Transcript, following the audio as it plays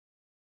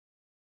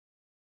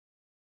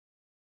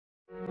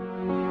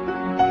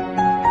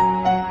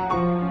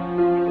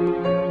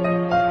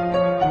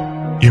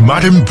In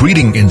modern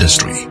breeding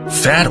industry,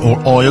 fat or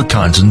oil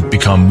content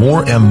become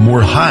more and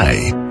more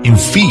high in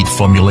feed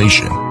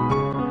formulation.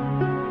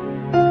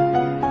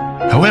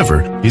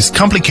 However, it's a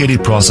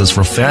complicated process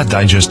for fat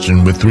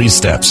digestion with 3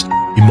 steps: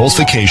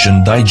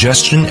 emulsification,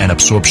 digestion, and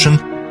absorption.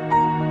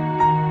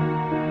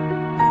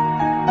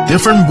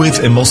 Different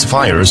with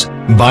emulsifiers,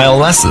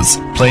 bile acids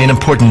play an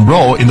important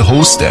role in the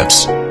whole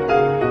steps.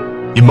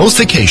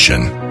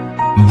 Emulsification.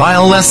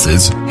 Bile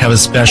acids have a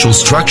special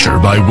structure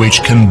by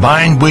which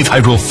combine with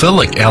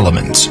hydrophilic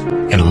elements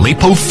and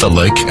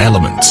lipophilic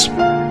elements.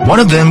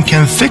 One of them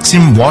can fix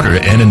in water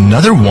and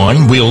another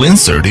one will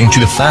insert into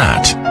the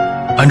fat.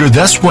 Under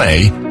this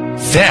way,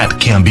 fat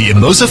can be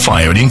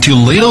emulsified into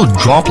little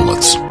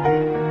droplets,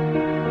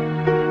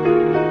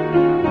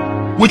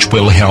 which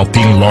will help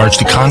enlarge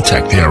the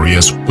contact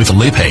areas with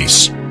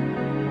lipase.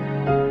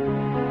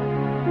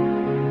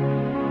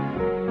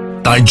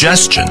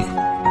 Digestion.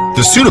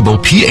 The suitable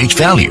pH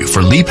value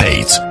for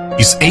lipase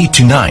is 8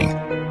 to 9.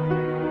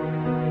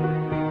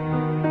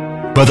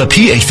 But the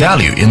pH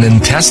value in the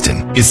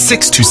intestine is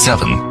 6 to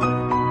 7.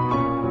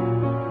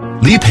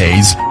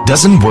 Lipase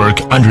doesn't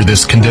work under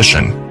this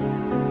condition.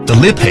 The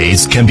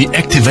lipase can be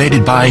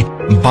activated by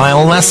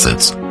bile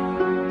acids.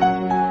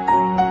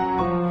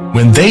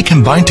 When they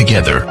combine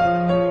together,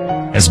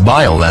 as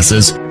bile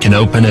acids can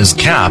open its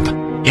cap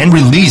and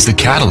release the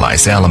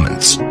catalyzed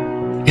elements.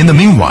 In the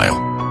meanwhile,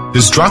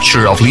 the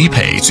structure of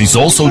lipase is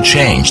also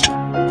changed,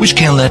 which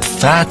can let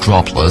fat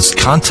droplets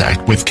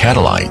contact with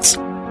catalytes.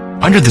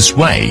 Under this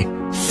way,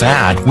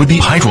 fat will be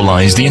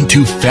hydrolyzed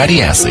into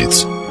fatty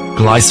acids,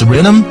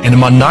 glycerinum and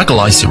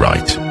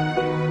monoglyceride.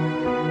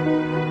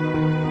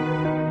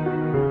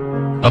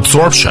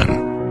 Absorption.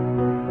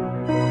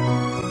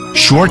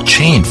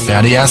 Short-chain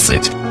fatty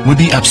acid will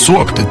be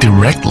absorbed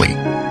directly,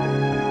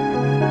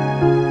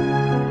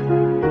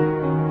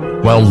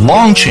 while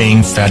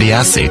long-chain fatty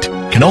acid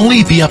can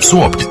only be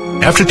absorbed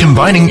after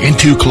combining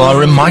into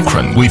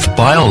chloramicron with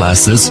bile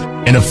acids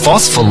and a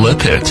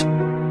phospholipid.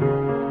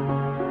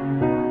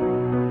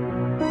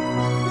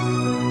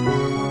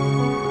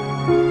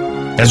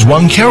 As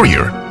one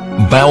carrier,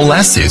 bile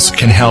acids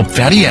can help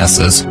fatty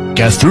acids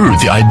get through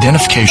the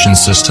identification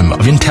system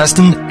of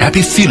intestine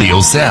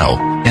epithelial cell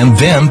and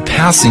then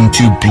pass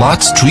into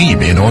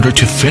bloodstream in order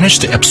to finish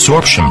the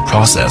absorption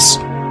process.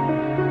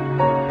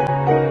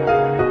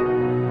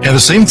 At the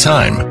same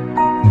time,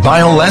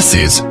 bile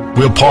acids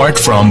will part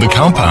from the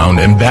compound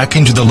and back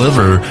into the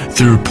liver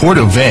through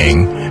portal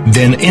vein,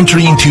 then enter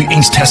into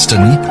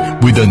intestine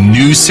with the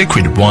new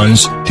secreted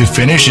ones to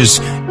finish its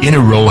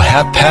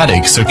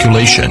enterohepatic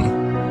circulation.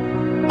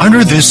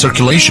 Under this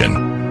circulation,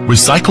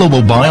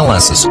 recyclable bile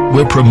acids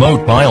will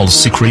promote bile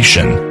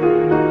secretion.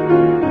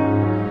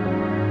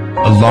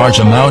 A large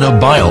amount of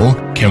bile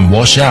can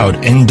wash out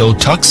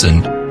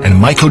endotoxin and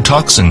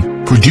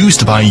mycotoxin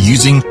produced by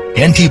using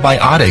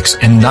antibiotics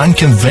and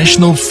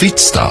non-conventional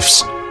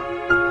feedstuffs.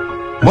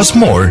 What's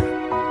more,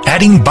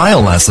 adding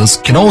bile acids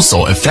can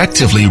also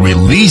effectively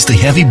release the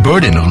heavy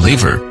burden of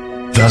liver,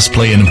 thus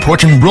play an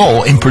important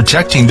role in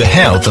protecting the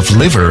health of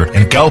liver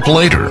and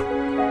gallbladder.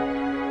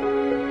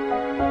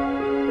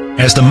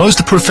 As the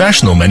most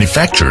professional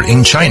manufacturer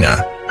in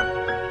China,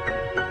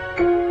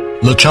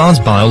 Lachance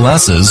Bile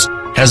Acids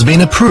has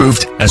been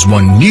approved as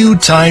one new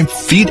type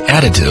feed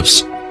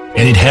additives,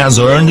 and it has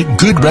earned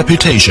good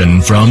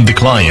reputation from the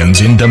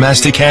clients in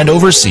domestic and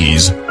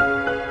overseas.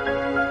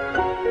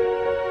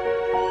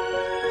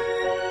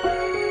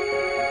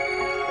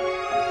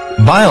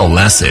 Bile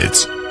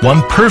acids,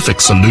 one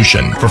perfect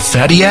solution for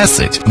fatty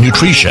acid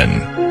nutrition.